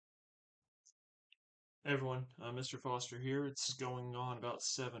Hey everyone, Mr. Foster here. It's going on about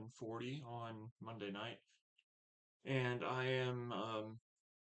 7:40 on Monday night, and I am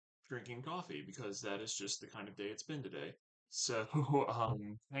drinking coffee because that is just the kind of day it's been today. So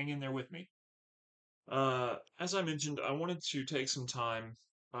hang in there with me. As I mentioned, I wanted to take some time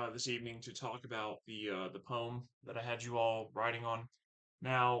this evening to talk about the poem that I had you all writing on.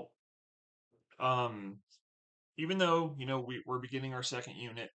 Now, um, even though we're beginning our second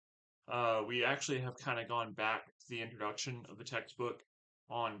unit. We actually have kind of gone back to the introduction of the textbook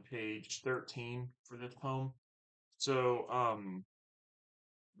on page 13 for this poem. So,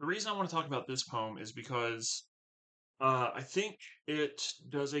 the reason I want to talk about this poem is because I think it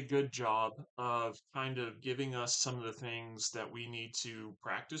does a good job of kind of giving us some of the things that we need to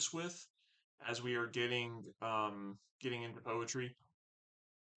practice with as we are getting into poetry.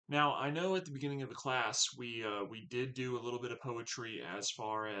 Now, I know at the beginning of the class we did do a little bit of poetry as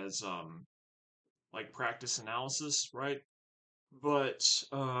far as like practice analysis, right? But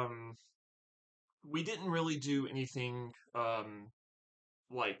we didn't really do anything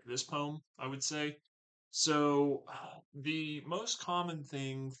like this poem, I would say. So the most common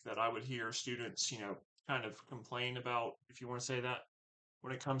thing that I would hear students, kind of complain about, if you want to say that,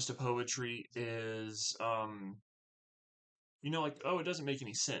 when it comes to poetry is, like, oh, it doesn't make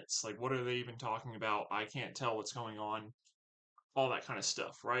any sense. Like, what are they even talking about? I can't tell what's going on. All that kind of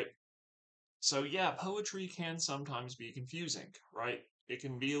stuff, right? So yeah, poetry can sometimes be confusing, right? It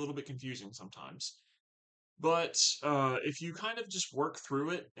can be a little bit confusing sometimes. But if you kind of just work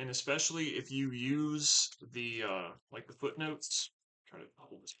through it, and especially if you use the like the footnotes, try to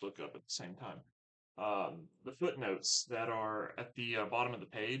pull this book up at the same time. The footnotes that are at the bottom of the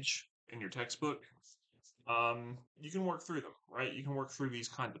page in your textbook, you can work through them, right? You can work through these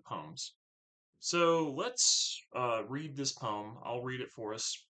kinds of poems. So let's read this poem. I'll read it for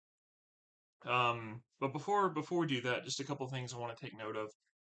us. But before we do that, just a couple things I want to take note of.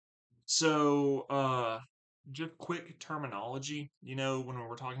 So, just quick terminology. When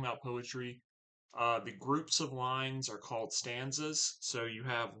we're talking about poetry, the groups of lines are called stanzas. So you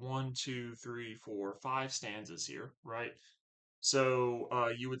have one, two, three, four, five stanzas here, right? So,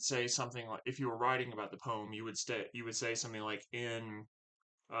 you would say something like, if you were writing about the poem, you would say something like in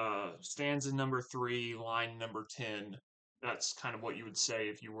stanza number 3, line number 10. That's kind of what you would say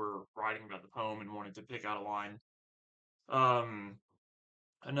if you were writing about the poem and wanted to pick out a line. Um,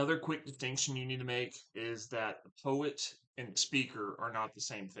 Another quick distinction you need to make is that the poet and speaker are not the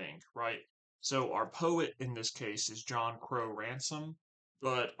same thing, right? So our poet in this case is John Crow Ransom,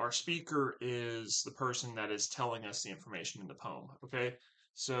 but our speaker is the person that is telling us the information in the poem, okay?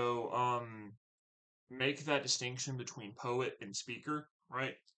 So make that distinction between poet and speaker,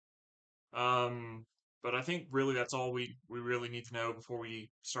 right? Um but I think really that's all we really need to know before we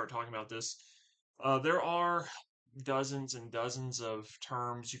start talking about this. There are dozens and dozens of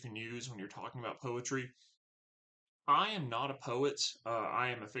terms you can use when you're talking about poetry. I am not a poet. I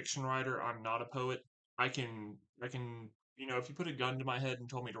am a fiction writer. I'm not a poet. I can, if you put a gun to my head and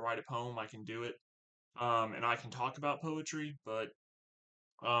told me to write a poem, I can do it. And I can talk about poetry, but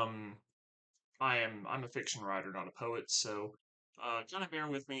um, I'm a fiction writer, not a poet. So, kind of bear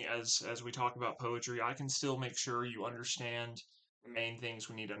with me as we talk about poetry. I can still make sure you understand the main things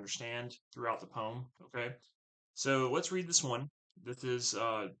we need to understand throughout the poem. Okay. So let's read this one. This is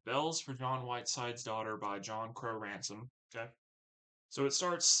Bells for John Whiteside's Daughter by John Crow Ransom. Okay. So it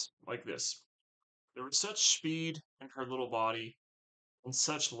starts like this. There was such speed in her little body, and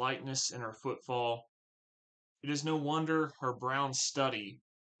such lightness in her footfall. It is no wonder her brown study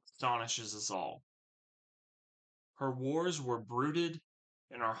astonishes us all. Her wars were brooded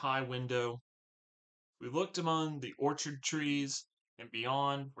in our high window. We looked among the orchard trees and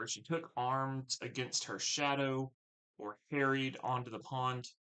beyond where she took arms against her shadow or harried onto the pond.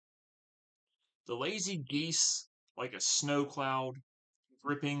 The lazy geese, like a snow cloud,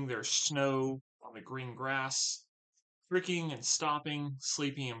 dripping their snow on the green grass, pricking and stopping,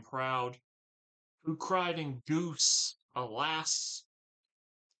 sleepy and proud, who cried in goose, alas,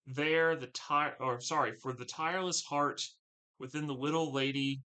 there the for the tireless heart within the little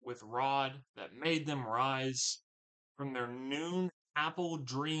lady with rod that made them rise from their noon apple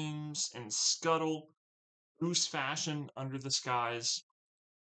dreams and scuttle goose fashion under the skies.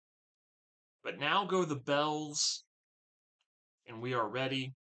 But now go the bells, and we are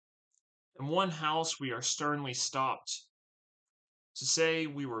ready. In one house we are sternly stopped to say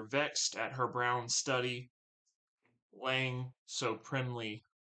we were vexed at her brown study, laying so primly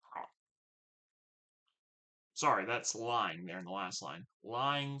prompt. Sorry, that's lying there in the last line.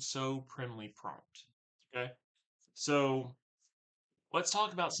 Lying so primly prompt. Okay? So let's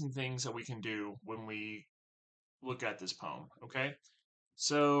talk about some things that we can do when we look at this poem, okay?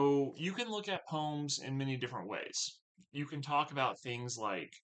 So you can look at poems in many different ways. You can talk about things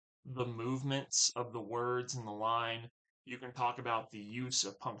like the movements of the words in the line. You can talk about the use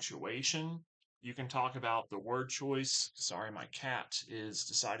of punctuation. You can talk about the word choice. Sorry, my cat is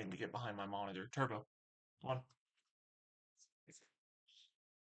deciding to get behind my monitor. Turbo, come on.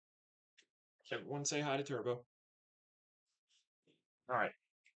 Everyone say hi to Turbo. All right,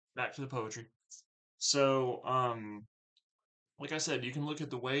 back to the poetry. So, like I said, you can look at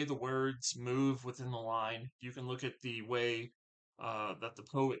the way the words move within the line. You can look at the way that the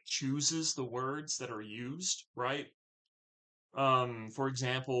poet chooses the words that are used, right? For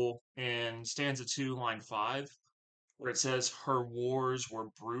example, in stanza 2, line 5, where it says her wars were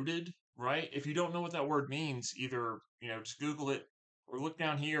brooded, right? If you don't know what that word means, either, just Google it or look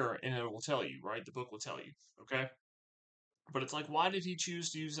down here and it will tell you, right? The book will tell you, okay? But it's like, why did he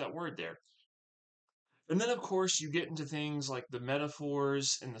choose to use that word there? And then, of course, you get into things like the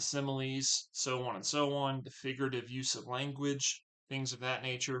metaphors and the similes, so on and so on, the figurative use of language, things of that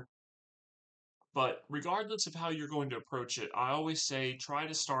nature. But regardless of how you're going to approach it, I always say try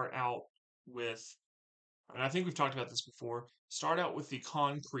to start out with, and I think we've talked about this before, start out with the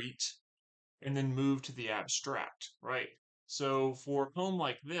concrete and then move to the abstract, right? So for a poem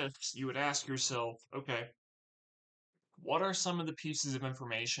like this, you would ask yourself, okay, what are some of the pieces of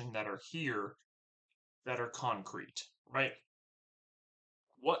information that are here that are concrete, right?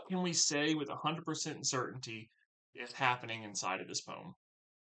 What can we say with 100% certainty is happening inside of this poem?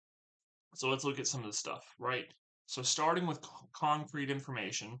 So let's look at some of the stuff, right? So starting with concrete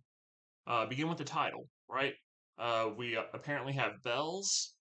information, begin with the title, right? We apparently have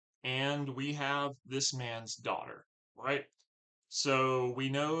bells, and we have this man's daughter, right? So we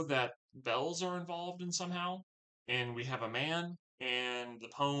know that bells are involved in somehow, and we have a man, and the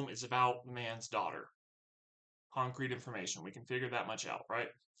poem is about the man's daughter. Concrete information. We can figure that much out, right?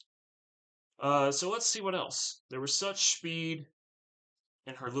 So let's see what else. There was such speed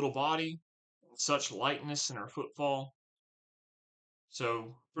in her little body, such lightness in her footfall.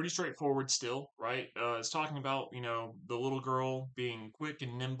 So pretty straightforward still, right? It's talking about, the little girl being quick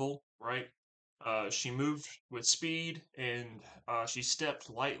and nimble, right? She moved with speed and she stepped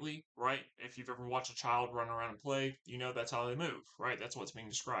lightly, right? If you've ever watched a child run around and play, you know that's how they move, right? That's what's being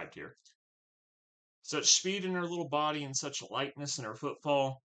described here. Such speed in her little body and such lightness in her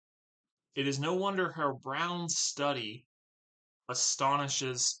footfall. It is no wonder her brown study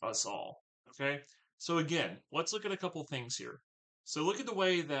astonishes us all. Okay? So again, let's look at a couple things here. So look at the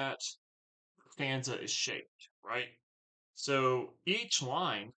way that stanza is shaped, right? So each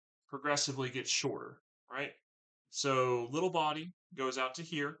line progressively gets shorter, right? So little body goes out to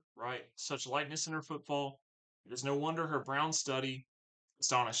here, right? Such lightness in her footfall. It is no wonder her brown study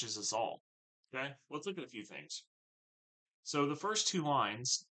astonishes us all. Okay? Let's look at a few things. So the first two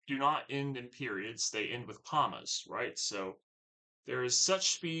lines do not end in periods, they end with commas, right? So there is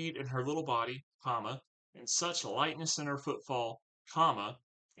such speed in her little body, comma, and such lightness in her footfall, comma,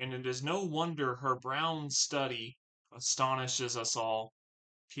 and it is no wonder her brown study astonishes us all,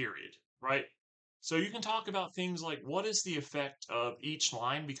 period. Right? So you can talk about things like what is the effect of each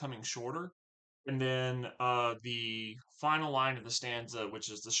line becoming shorter, and then the final line of the stanza,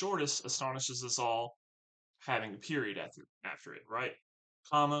 which is the shortest, astonishes us all, having a period after it, right?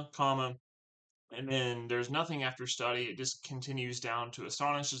 Comma, comma, and then there's nothing after study. It just continues down to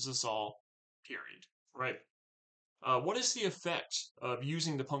astonishes us all, period. Right? What is the effect of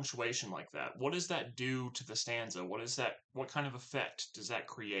using the punctuation like that? What does that do to the stanza? What is that? What kind of effect does that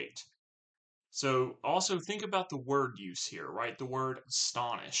create? So also think about the word use here, right? The word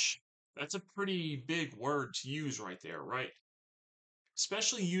astonish. That's a pretty big word to use right there, right?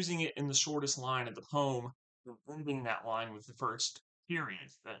 Especially using it in the shortest line of the poem, and ending that line with the first period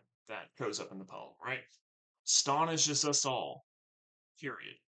that goes up in the poem, right? Astonishes us all,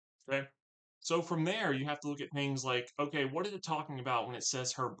 period. Okay. So from there, you have to look at things like, okay, what is it talking about when it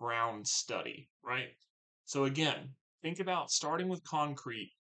says her brown study, right? So again, think about starting with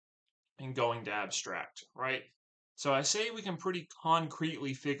concrete and going to abstract, right? So I say we can pretty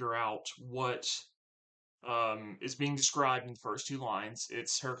concretely figure out what is being described in the first two lines.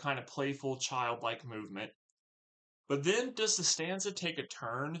 It's her kind of playful, childlike movement. But then does the stanza take a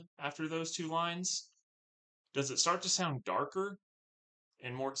turn after those two lines? Does it start to sound darker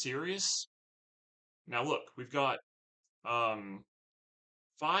and more serious? Now, look, we've got um,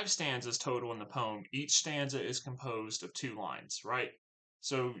 five stanzas total in the poem. Each stanza is composed of two lines, right?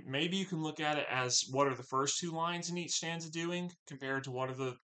 So maybe you can look at it as what are the first two lines in each stanza doing compared to what are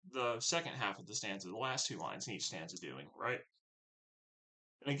the second half of the stanza, the last two lines in each stanza doing, right?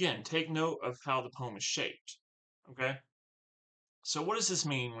 And again, take note of how the poem is shaped. Okay? So what does this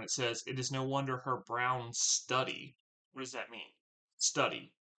mean when it says, it is no wonder her brown study? What does that mean?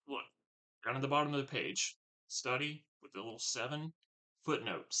 Study. Look, down at the bottom of the page. Study with the little 7.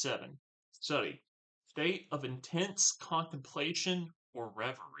 Footnote 7. Study. State of intense contemplation or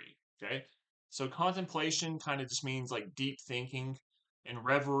reverie. Okay? So contemplation kind of just means like deep thinking, and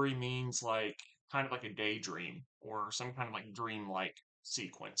reverie means like kind of like a daydream or some kind of like dream-like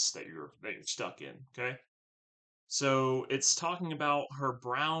sequence that you're stuck in. Okay? So it's talking about her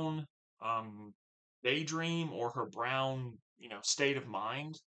brown um, daydream or her brown, state of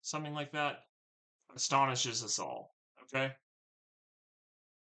mind, something like that, astonishes us all. Okay,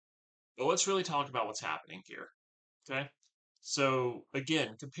 but let's really talk about what's happening here. Okay, so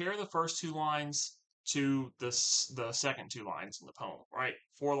again, compare the first two lines to the second two lines in the poem. Right,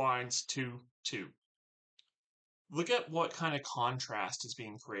 4 lines, two, two. Look at what kind of contrast is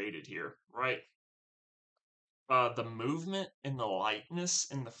being created here. Right, the movement and the lightness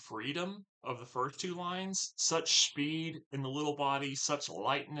and the freedom of the first two lines, such speed in the little body, such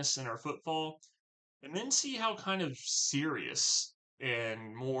lightness in her footfall, and then see how kind of serious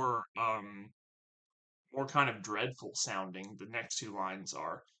and more kind of dreadful sounding the next two lines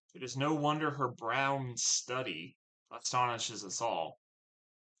are. It is no wonder her brown study astonishes us all.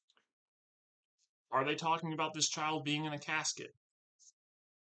 Are they talking about this child being in a casket?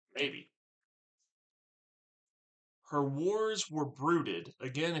 Maybe. Her wars were brooded.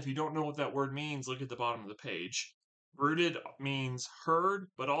 Again, if you don't know what that word means, look at the bottom of the page. Brooded means heard,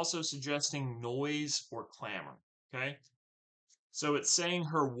 but also suggesting noise or clamor. Okay? So it's saying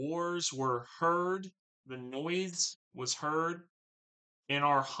her wars were heard, the noise was heard in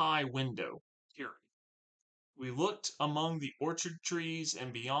our high window. Here. We looked among the orchard trees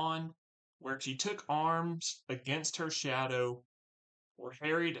and beyond, where she took arms against her shadow, or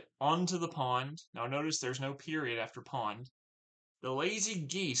harried onto the pond. Now notice there's no period after pond. The lazy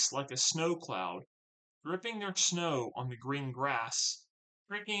geese, like a snow cloud, dripping their snow on the green grass,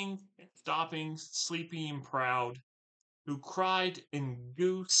 pricking and stopping, sleepy and proud, who cried in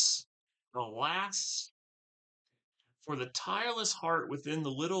goose, alas, for the tireless heart within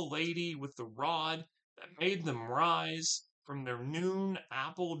the little lady with the rod that made them rise from their noon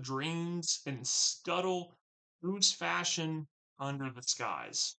apple dreams and scuttle goose fashion under the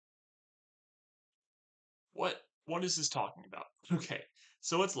skies. What is this talking about? Okay,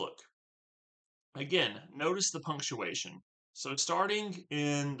 so let's look. Again, notice the punctuation. So starting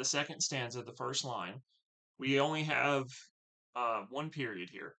in the second stanza of the first line, we only have one period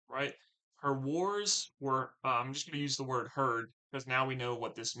here, right? Her wars were, I'm just going to use the word heard because now we know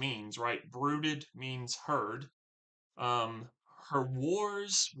what this means, right? Brooded means heard. Um, Her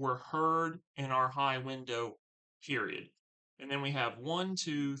wars were heard in our high window, period. And then we have 1,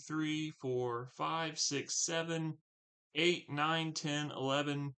 2, 3, 4, 5, 6, 7, 8, 9, 10,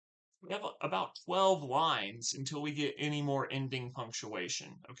 11. We have about 12 lines until we get any more ending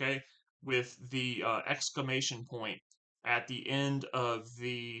punctuation, okay? With the exclamation point at the end of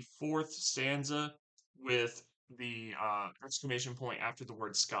the fourth stanza with the exclamation point after the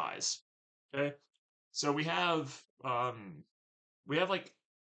word skies, okay? So we have like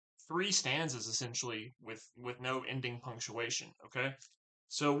 3 stanzas essentially with no ending punctuation, okay?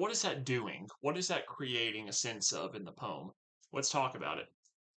 So what is that doing? What is that creating a sense of in the poem? Let's talk about it.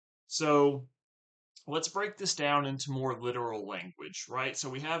 So let's break this down into more literal language, right? So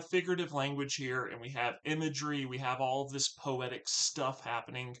we have figurative language here and we have imagery, we have all of this poetic stuff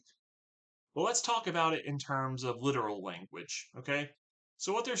happening. Well, let's talk about it in terms of literal language, okay?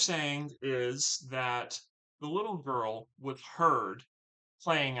 So what they're saying is that the little girl was heard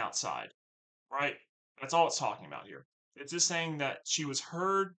playing outside, right? That's all it's talking about here. It's just saying that she was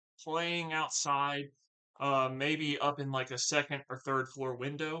heard playing outside, maybe up in like a second or third floor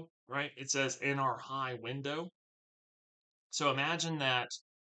window, right? It says in our high window. So imagine that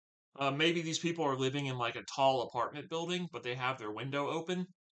maybe these people are living in like a tall apartment building, but they have their window open.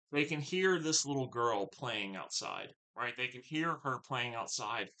 They can hear this little girl playing outside, right? They can hear her playing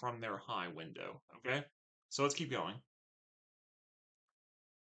outside from their high window, okay? So let's keep going.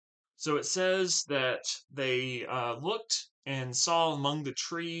 So it says that they looked and saw among the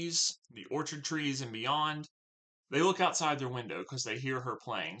trees, the orchard trees and beyond. They look outside their window because they hear her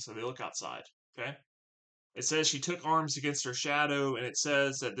playing, so they look outside. Okay. It says she took arms against her shadow, and it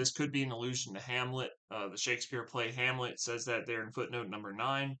says that this could be an allusion to Hamlet. The Shakespeare play Hamlet says that there in footnote number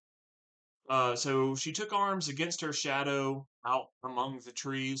 9. So she took arms against her shadow out among the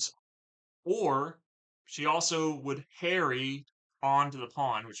trees, or she also would harry onto the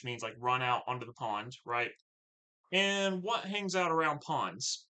pond, which means like run out onto the pond, right? And what hangs out around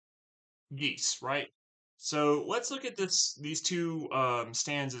ponds? Geese, right? So let's look at these two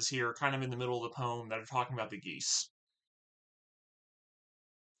stanzas here, kind of in the middle of the poem, that are talking about the geese.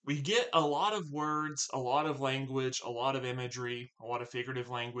 We get a lot of words, a lot of language, a lot of imagery, a lot of figurative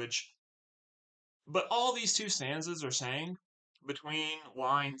language. But all these two stanzas are saying between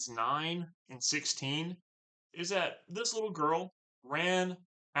lines 9 and 16 is that this little girl ran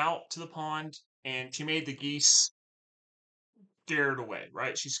out to the pond and she made the geese scared away,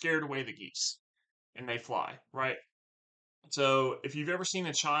 right? She scared away the geese and they fly, right? So if you've ever seen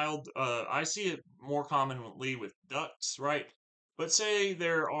a child, I see it more commonly with ducks, right? But say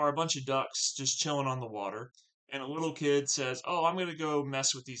there are a bunch of ducks just chilling on the water, and a little kid says, "Oh, I'm gonna go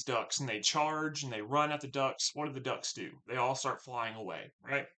mess with these ducks," and they charge and they run at the ducks. What do the ducks do? They all start flying away,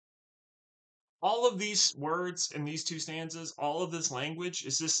 right? All of these words in these two stanzas, all of this language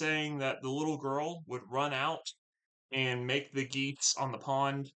is just saying that the little girl would run out and make the geese on the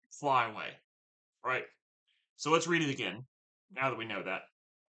pond fly away, right? So let's read it again now that we know that.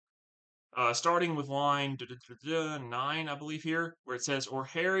 Starting with line 9, I believe here, where it says, or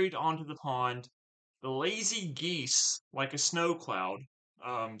harried onto the pond, the lazy geese like a snow cloud.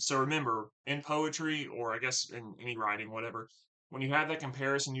 So remember, in poetry, or I guess in any writing, whatever, when you have that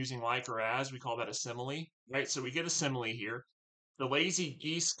comparison using like or as, we call that a simile, right? So we get a simile here. The lazy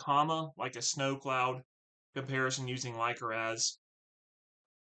geese, comma, like a snow cloud, comparison using like or as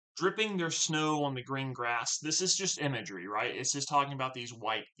dripping their snow on the green grass. This is just imagery, right? It's just talking about these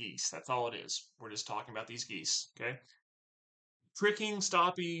white geese. That's all it is. We're just talking about these geese, okay? Pricking,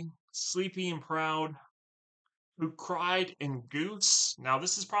 stoppy, sleepy, and proud, who cried in goose. Now,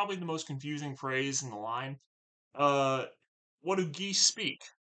 this is probably the most confusing phrase in the line. Uh, what do geese speak?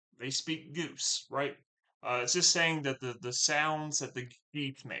 They speak goose, right? It's just saying that the sounds that the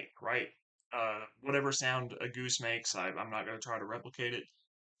geese make, right? Whatever sound a goose makes, I'm not going to try to replicate it.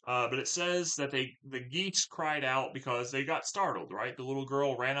 But it says that the geese cried out because they got startled, right? The little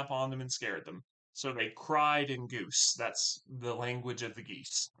girl ran up on them and scared them. So they cried in goose. That's the language of the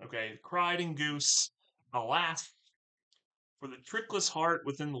geese. Okay, cried in goose. Alas, for the trickless heart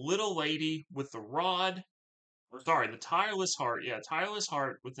within the little lady with the rod, or sorry, the tireless heart. Yeah, tireless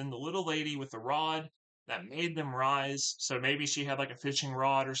heart within the little lady with the rod that made them rise. So maybe she had like a fishing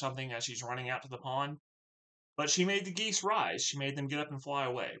rod or something as she's running out to the pond. But she made the geese rise. She made them get up and fly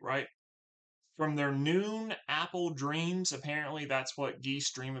away, right? From their noon apple dreams, apparently that's what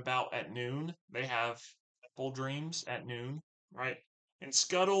geese dream about at noon. They have apple dreams at noon, right? And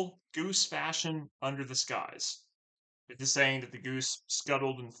scuttle goose fashion under the skies. It is saying that the goose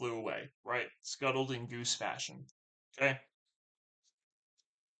scuttled and flew away, right? Scuttled in goose fashion. Okay.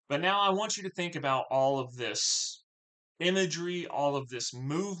 But now I want you to think about all of this imagery, all of this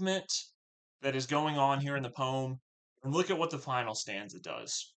movement that is going on here in the poem, and look at what the final stanza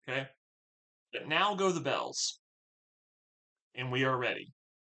does. Okay. But now go the bells, and we are ready.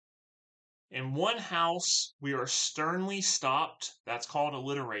 In one house, we are sternly stopped. That's called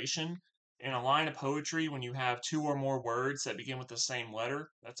alliteration. In a line of poetry, when you have two or more words that begin with the same letter,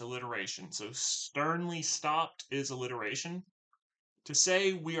 that's alliteration. So sternly stopped is alliteration. To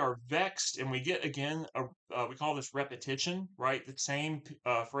say we are vexed, and we get again, we call this repetition, right? The same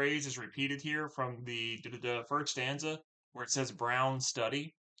phrase is repeated here from the first stanza where it says brown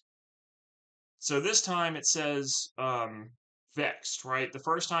study. So this time it says vexed, right? The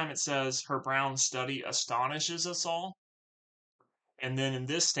first time it says her brown study astonishes us all. And then in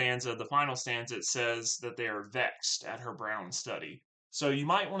this stanza, the final stanza, it says that they are vexed at her brown study. So you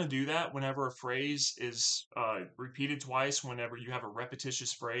might want to do that whenever a phrase is repeated twice, whenever you have a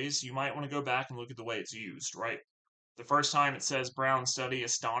repetitious phrase. You might want to go back and look at the way it's used, right? The first time it says brown study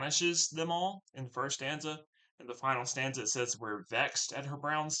astonishes them all in the first stanza. In the final stanza, it says we're vexed at her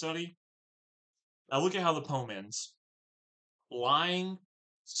brown study. Now look at how the poem ends. Lying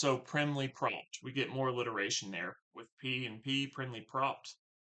so primly propped. We get more alliteration there with P and P, primly propped.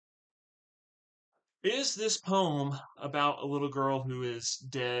 Is this poem about a little girl who is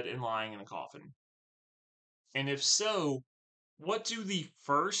dead and lying in a coffin? And if so, what do the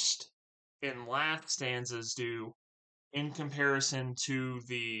first and last stanzas do in comparison to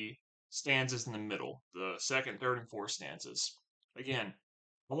the stanzas in the middle, the second, third, and fourth stanzas? Again,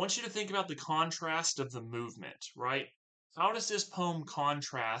 I want you to think about the contrast of the movement, right? How does this poem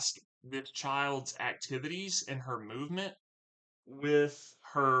contrast this child's activities and her movement with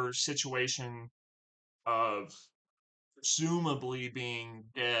her situation of presumably being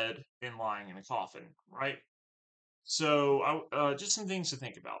dead and lying in a coffin, right? So, just some things to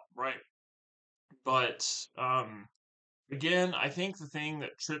think about, right? But Again, I think the thing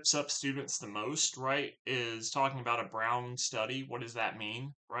that trips up students the most, right, is talking about a brown study. What does that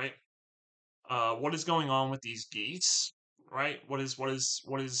mean, right? What is going on with these geese, right? What does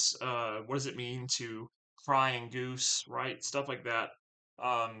it mean to crying goose, right? Stuff like that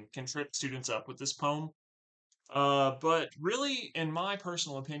can trip students up with this poem. But really, in my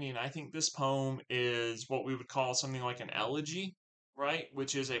personal opinion, I think this poem is what we would call something like an elegy, right?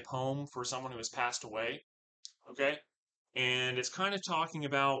 Which is a poem for someone who has passed away. Okay. And it's kind of talking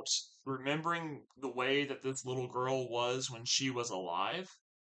about remembering the way that this little girl was when she was alive,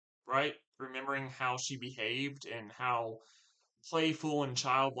 right? Remembering how she behaved and how playful and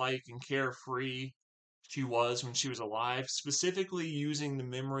childlike and carefree she was when she was alive, specifically using the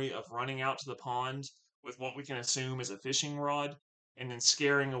memory of running out to the pond with what we can assume is a fishing rod and then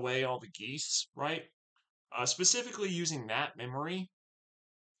scaring away all the geese, right? Specifically using that memory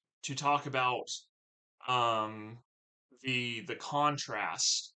to talk about um, the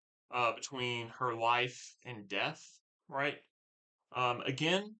contrast between her life and death, right?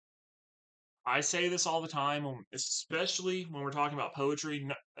 Again, I say this all the time, especially when we're talking about poetry.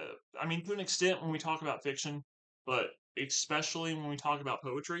 I mean, to an extent, when we talk about fiction, but especially when we talk about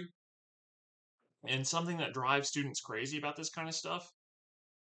poetry, and something that drives students crazy about this kind of stuff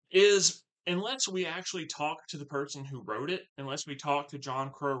is unless we actually talk to the person who wrote it, unless we talk to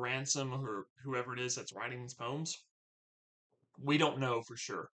John Crow Ransom or whoever it is that's writing these poems, we don't know for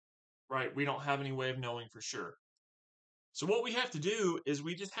sure, right? We don't have any way of knowing for sure. So what we have to do is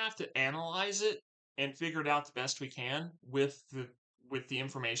we just have to analyze it and figure it out the best we can with the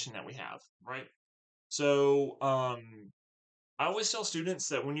information that we have, right? So I always tell students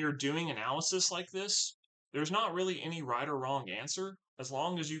that when you're doing analysis like this, there's not really any right or wrong answer as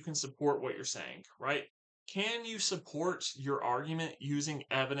long as you can support what you're saying, right? Can you support your argument using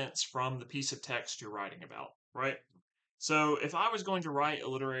evidence from the piece of text you're writing about, right? So if I was going to write a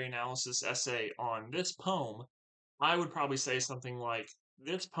literary analysis essay on this poem, I would probably say something like,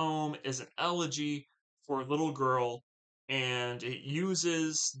 this poem is an elegy for a little girl, and it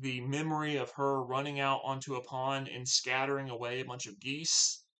uses the memory of her running out onto a pond and scattering away a bunch of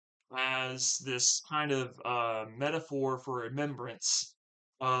geese as this kind of metaphor for remembrance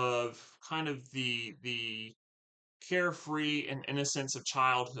of kind of the carefree and innocence of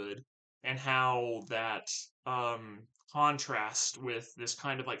childhood and how that contrast with this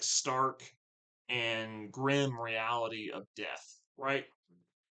kind of like stark and grim reality of death, right?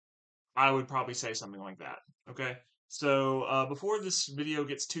 I would probably say something like that. Okay. So before this video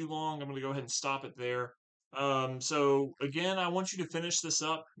gets too long, I'm going to go ahead and stop it there. So again, I want you to finish this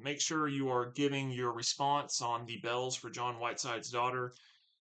up. Make sure you are giving your response on the bells for John Whiteside's daughter.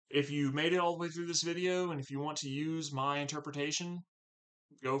 If you made it all the way through this video and if you want to use my interpretation,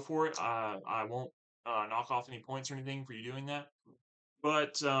 go for it. I won't knock off any points or anything for you doing that.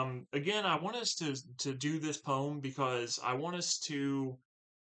 But again, I want us to do this poem because I want us to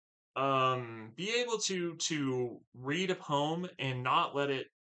be able to read a poem and not let it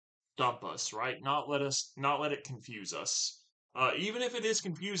dump us, right? Not let it confuse us. Even if it is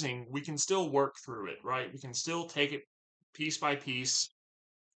confusing, we can still work through it, right? We can still take it piece by piece,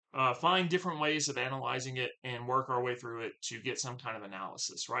 find different ways of analyzing it, and work our way through it to get some kind of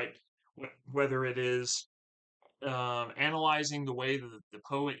analysis, right? Whether it is analyzing the way that the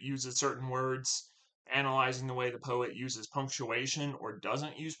poet uses certain words, analyzing the way the poet uses punctuation or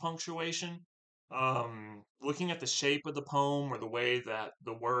doesn't use punctuation, looking at the shape of the poem or the way that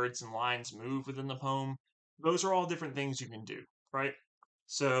the words and lines move within the poem. Those are all different things you can do, right?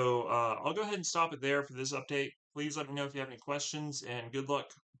 So I'll go ahead and stop it there for this update. Please let me know if you have any questions, and good luck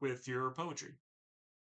with your poetry.